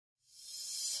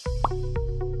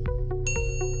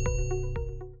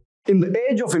In the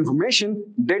age of information,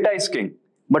 data is king.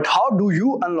 But how do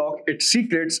you unlock its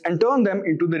secrets and turn them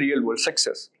into the real world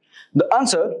success? The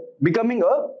answer: becoming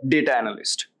a data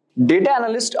analyst. Data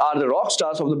analysts are the rock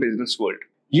stars of the business world,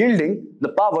 yielding the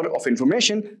power of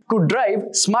information to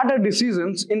drive smarter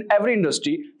decisions in every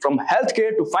industry, from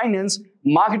healthcare to finance,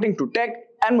 marketing to tech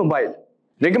and mobile,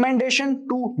 recommendation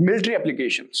to military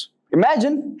applications.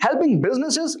 Imagine helping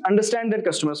businesses understand their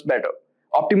customers better,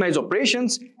 optimize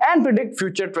operations, and predict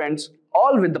future trends,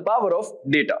 all with the power of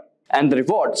data. And the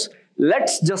rewards: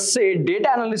 let's just say data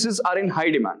analysts are in high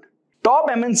demand. Top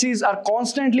MNCs are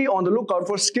constantly on the lookout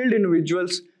for skilled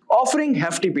individuals, offering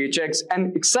hefty paychecks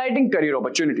and exciting career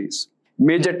opportunities.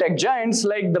 Major tech giants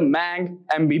like the MAG,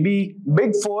 MBB,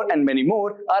 Big Four, and many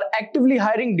more are actively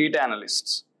hiring data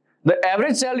analysts. The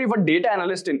average salary of a data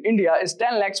analyst in India is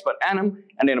 10 lakhs per annum,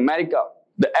 and in America,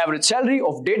 the average salary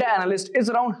of data analyst is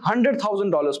around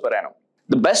 $100,000 per annum.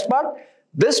 The best part: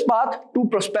 this path to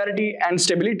prosperity and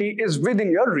stability is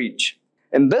within your reach.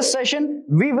 In this session,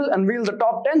 we will unveil the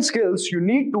top 10 skills you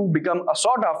need to become a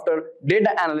sought-after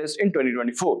data analyst in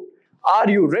 2024. Are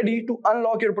you ready to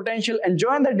unlock your potential and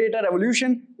join the data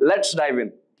revolution? Let's dive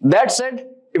in. That said,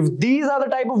 if these are the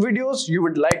type of videos you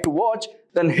would like to watch,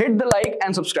 then hit the like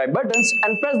and subscribe buttons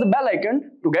and press the bell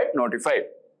icon to get notified.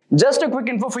 Just a quick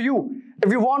info for you: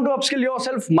 if you want to upskill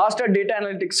yourself, master data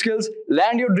analytics skills,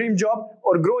 land your dream job,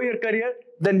 or grow your career,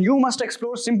 then you must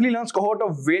explore Simplilearn's cohort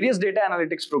of various data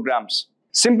analytics programs.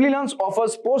 Simplilearn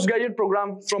offers postgraduate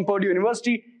program from Purdue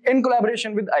University in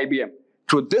collaboration with IBM.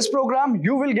 Through this program,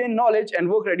 you will gain knowledge and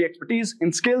work-ready expertise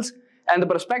in skills and the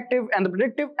perspective and the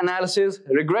predictive analysis,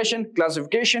 regression,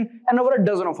 classification, and over a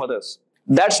dozen of others.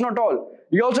 That's not all.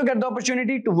 You also get the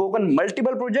opportunity to work on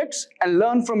multiple projects and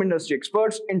learn from industry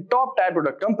experts in top-tier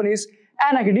product companies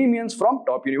and academians from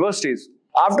top universities.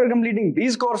 After completing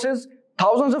these courses,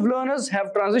 thousands of learners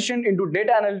have transitioned into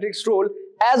data analytics role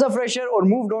as a fresher or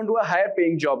moved on to a higher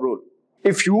paying job role.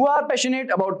 If you are passionate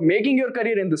about making your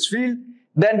career in this field,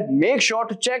 then make sure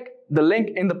to check the link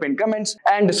in the pinned comments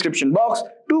and description box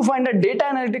to find a data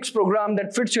analytics program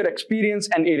that fits your experience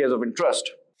and areas of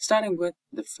interest. Starting with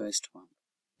the first one: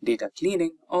 data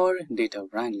cleaning or data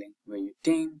wrangling, where you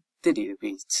tame the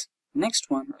database. Next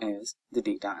one is the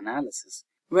data analysis,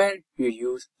 where you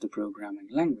use the programming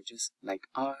languages like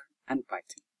R and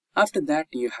Python. After that,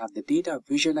 you have the data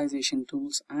visualization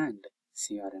tools and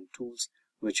CRM tools,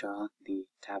 which are the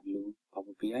Tableau,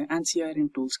 Power BI, and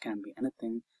CRM tools can be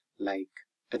anything like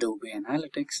Adobe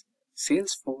Analytics,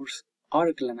 Salesforce,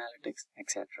 Oracle Analytics,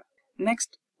 etc.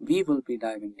 Next, we will be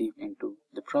diving deep into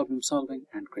the problem solving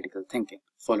and critical thinking.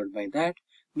 Followed by that,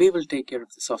 we will take care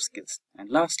of the soft skills, and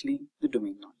lastly, the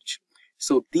domain knowledge.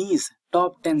 So these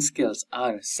top 10 skills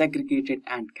are segregated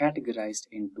and categorized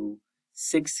into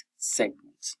 6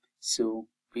 segments. So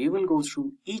we will go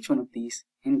through each one of these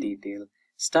in detail,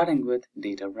 starting with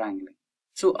data wrangling.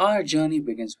 So our journey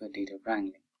begins with data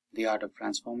wrangling, the art of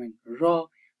transforming raw,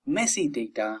 messy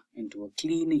data into a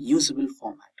clean, usable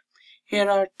format. Here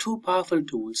are 2 powerful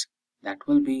tools that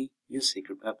will be your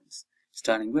secret weapons.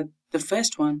 Starting with the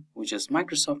first one, which is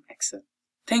Microsoft Excel.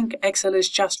 Think Excel is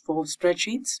just for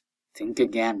spreadsheets? Think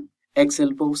again.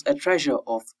 Excel boasts a treasure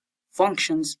of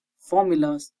functions,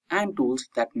 formulas, and tools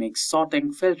that make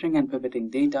sorting, filtering, and pivoting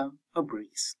data a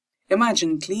breeze.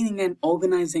 Imagine cleaning and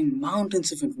organizing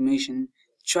mountains of information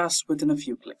just within a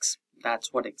few clicks.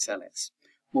 That's what Excel is.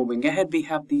 Moving ahead, we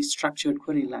have the structured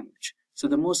query language. So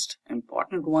the most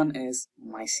important one is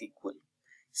MySQL.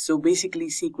 So basically,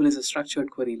 SQL is a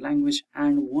structured query language,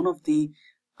 and one of the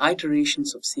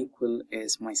iterations of SQL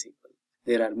is MySQL.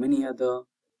 There are many other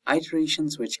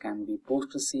iterations which can be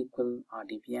PostgreSQL,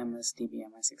 RDBMS,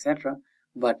 DBMS, etc.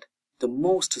 But the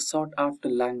most sought after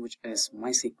language is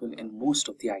MySQL in most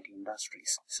of the IT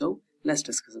industries. So let's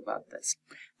discuss about this.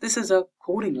 This is a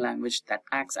coding language that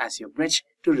acts as your bridge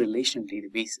to relational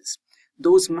databases,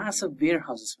 those massive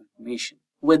warehouses of information.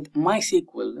 With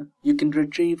MySQL, you can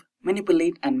retrieve,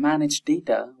 manipulate, and manage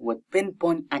data with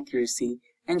pinpoint accuracy,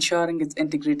 ensuring its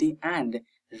integrity and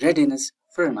readiness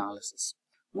for analysis.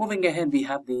 Moving ahead, we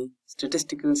have the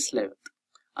statistical sleuth,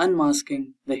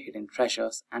 unmasking the hidden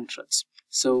treasures and truths.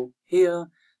 So here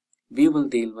we will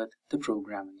deal with the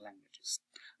programming languages.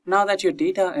 Now that your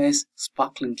data is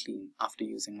sparkling clean after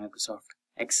using Microsoft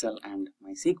Excel and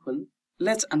MySQL,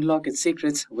 let's unlock its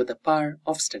secrets with the power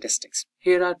of statistics.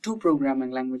 Here are 2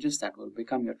 programming languages that will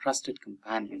become your trusted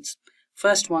companions.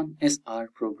 First one is R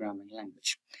programming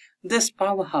language. This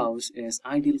powerhouse is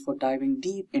ideal for diving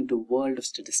deep into the world of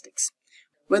statistics.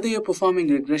 Whether you're performing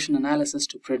regression analysis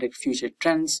to predict future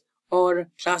trends or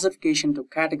classification to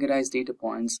categorize data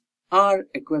points, R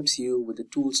equips you with the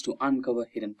tools to uncover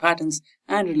hidden patterns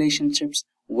and relationships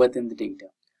within the data.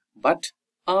 But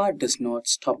R does not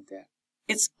stop there.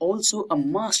 It's also a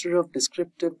master of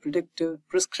descriptive, predictive,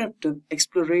 prescriptive,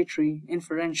 exploratory,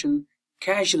 inferential,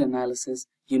 causal analysis.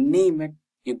 You name it,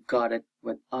 you got it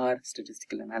with R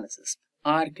statistical analysis.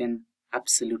 R can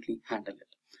absolutely handle it.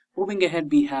 Moving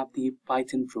ahead, we have the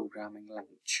Python programming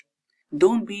language.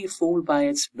 Don't be fooled by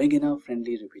its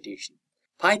beginner-friendly reputation.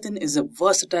 Python is a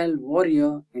versatile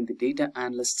warrior in the data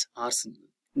analyst's arsenal.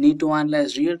 Need to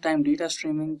analyze real-time data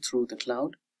streaming through the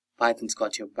cloud? Python's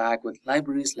got your back with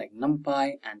libraries like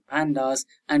NumPy and Pandas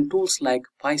and tools like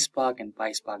PySpark and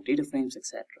PySpark data frames,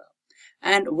 etc.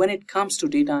 And when it comes to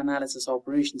data analysis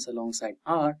operations alongside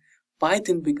R,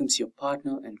 Python becomes your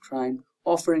partner in crime,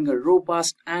 offering a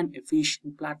robust and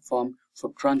efficient platform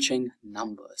for crunching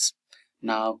numbers.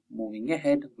 Now, moving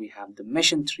ahead, we have the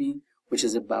Mission 3, which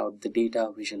is about the data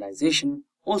visualization,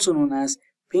 also known as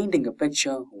painting a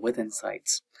picture with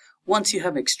insights. Once you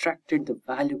have extracted the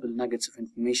valuable nuggets of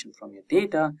information from your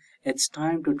data, it's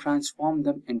time to transform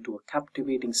them into a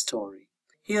captivating story.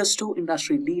 Here's two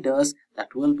industry leaders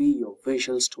that will be your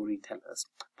visual storytellers,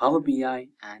 Power BI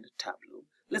and Tableau.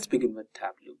 Let's begin with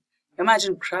Tableau.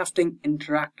 Imagine crafting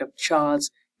interactive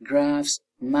charts, graphs,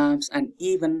 maps, and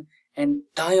even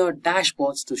entire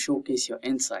dashboards to showcase your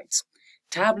insights.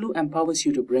 Tableau empowers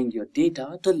you to bring your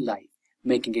data to life,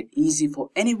 making it easy for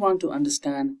anyone to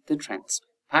understand the trends,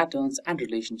 patterns, and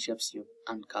relationships you've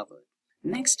uncovered.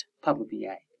 Next, Power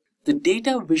BI. The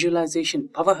data visualization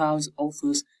powerhouse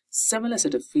offers similar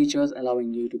set of features,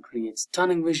 allowing you to create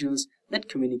stunning visuals that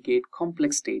communicate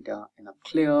complex data in a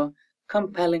clear,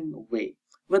 compelling way.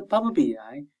 With Power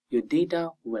BI, your data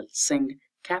will sing,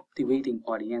 captivating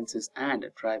audiences and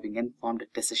driving informed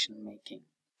decision making.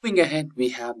 Moving ahead, we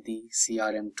have the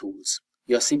CRM tools,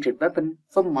 your secret weapon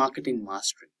for marketing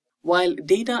mastery. While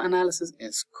data analysis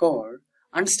is core,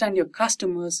 understand your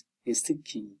customers is the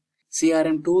key.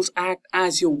 CRM tools act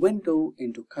as your window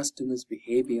into customers'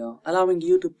 behavior, allowing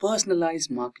you to personalize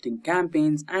marketing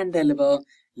campaigns and deliver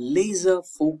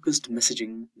laser-focused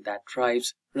messaging that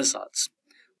drives results.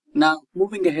 Now,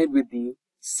 moving ahead with the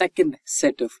second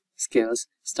set of skills,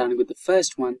 starting with the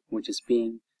first one, which is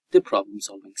being the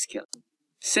problem-solving skill.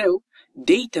 So,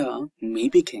 data may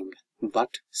be king,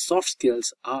 but soft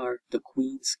skills are the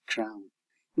queen's crown.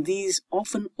 These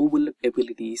often overlooked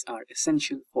abilities are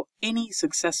essential for any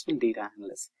successful data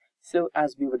analyst. So,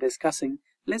 as we were discussing,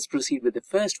 let's proceed with the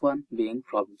first one, being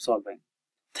problem solving.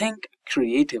 Think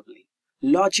creatively,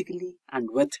 logically, and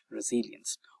with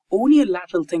resilience. Own your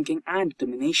lateral thinking and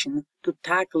determination to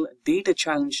tackle a data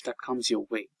challenge that comes your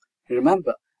way.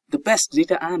 Remember, the best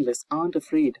data analysts aren't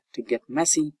afraid to get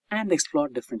messy and explore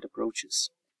different approaches.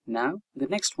 Now, the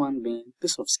next one being the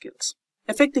soft skills.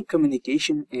 Effective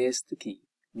communication is the key.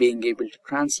 Being able to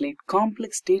translate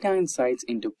complex data insights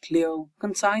into clear,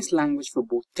 concise language for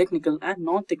both technical and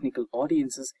non-technical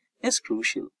audiences is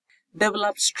crucial.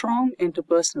 Develop strong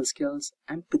interpersonal skills,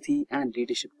 empathy, and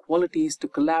leadership qualities to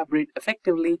collaborate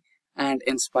effectively and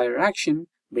inspire action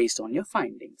based on your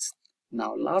findings.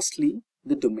 Now, lastly,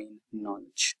 the domain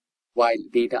knowledge. While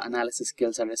data analysis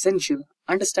skills are essential,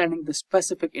 understanding the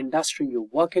specific industry you're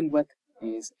working with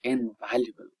is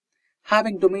invaluable.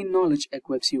 Having domain knowledge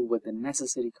equips you with the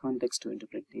necessary context to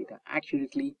interpret data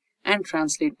accurately and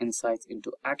translate insights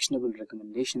into actionable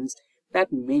recommendations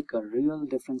that make a real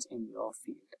difference in your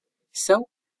field. So,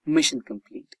 mission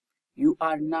complete. You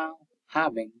are now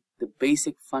having the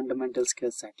basic fundamental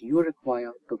skills that you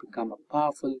require to become a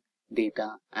powerful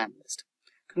data analyst.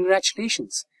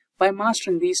 Congratulations! By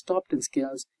mastering these top 10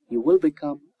 skills, you will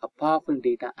become a powerful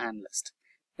data analyst,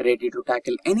 ready to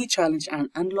tackle any challenge and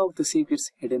unlock the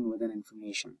secrets hidden within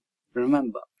information.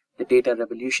 Remember, the data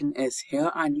revolution is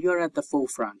here and you're at the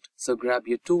forefront. So grab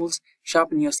your tools,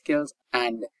 sharpen your skills,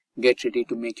 and get ready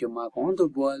to make your mark on the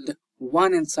world,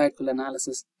 one insightful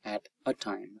analysis at a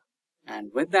time.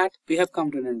 And with that, we have come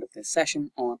to an end of this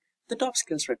session on the top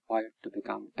skills required to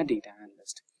become a data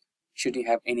analyst. Should you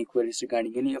have any queries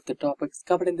regarding any of the topics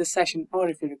covered in this session, or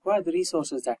if you require the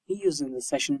resources that we use in this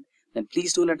session, then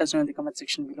please do let us know in the comment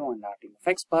section below, and our team of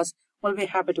experts will be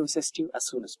happy to assist you as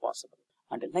soon as possible.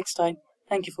 Until next time,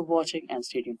 thank you for watching and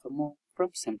stay tuned for more from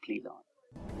Simplilearn.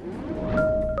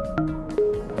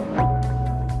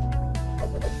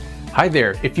 Hi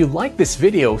there, if you like this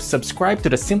video, subscribe to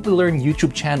the Simplilearn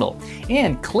YouTube channel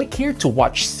and click here to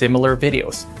watch similar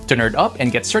videos. To nerd up and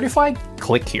get certified,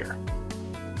 click here.